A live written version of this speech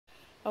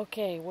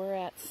Okay, we're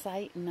at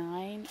Site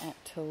 9 at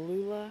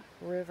Tallulah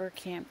River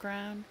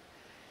Campground.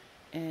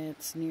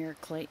 It's near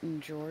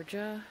Clayton,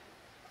 Georgia.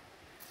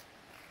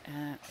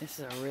 This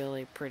is a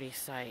really pretty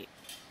site.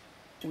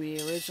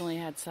 We originally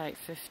had Site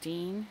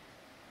 15,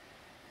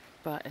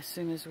 but as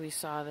soon as we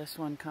saw this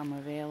one come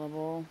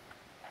available,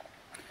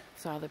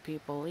 saw the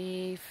people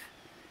leave,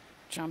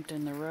 jumped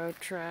in the road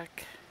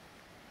trek,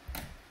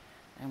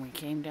 and we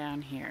came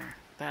down here.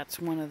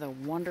 That's one of the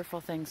wonderful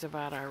things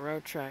about our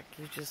road trek.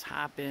 You just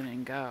hop in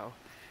and go.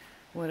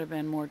 Would have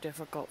been more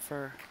difficult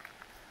for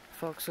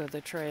folks with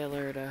a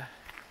trailer to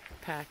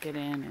pack it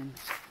in and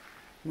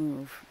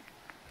move.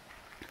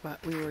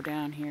 But we were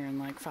down here in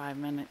like 5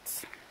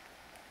 minutes.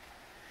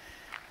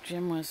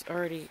 Jim was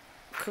already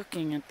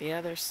cooking at the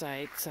other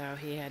site, so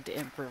he had to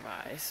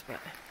improvise, but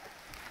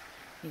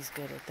he's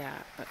good at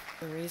that. But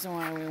the reason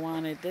why we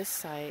wanted this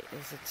site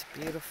is it's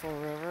beautiful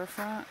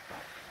riverfront,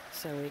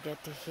 so we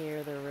get to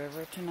hear the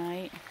river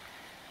tonight.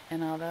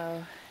 And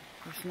although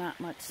there's not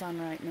much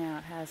sun right now,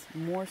 it has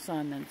more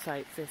sun than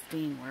Site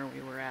 15 where we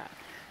were at.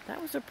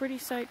 That was a pretty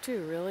site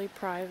too, really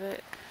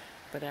private,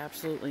 but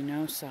absolutely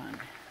no sun.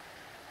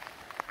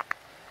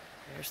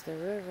 There's the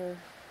river.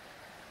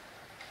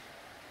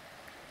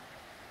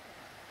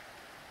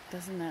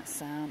 Doesn't that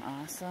sound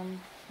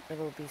awesome?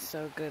 It'll be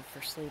so good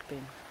for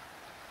sleeping.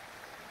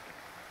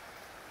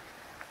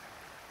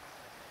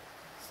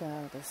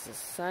 So this is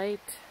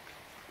Site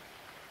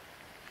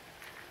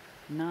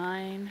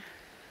 9.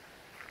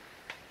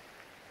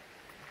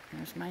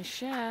 There's my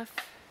chef.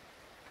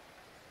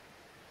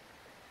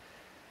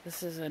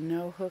 This is a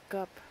no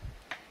hookup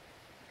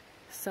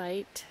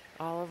site.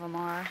 All of them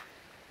are.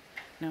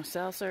 No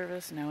cell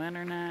service, no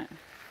internet.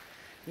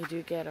 You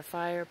do get a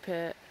fire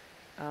pit,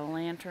 a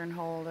lantern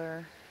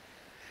holder,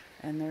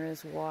 and there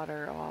is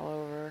water all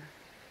over,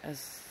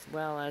 as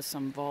well as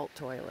some vault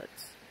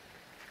toilets.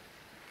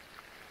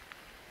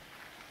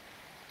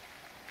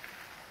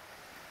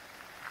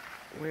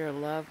 We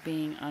love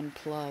being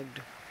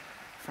unplugged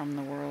from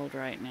the world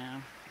right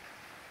now.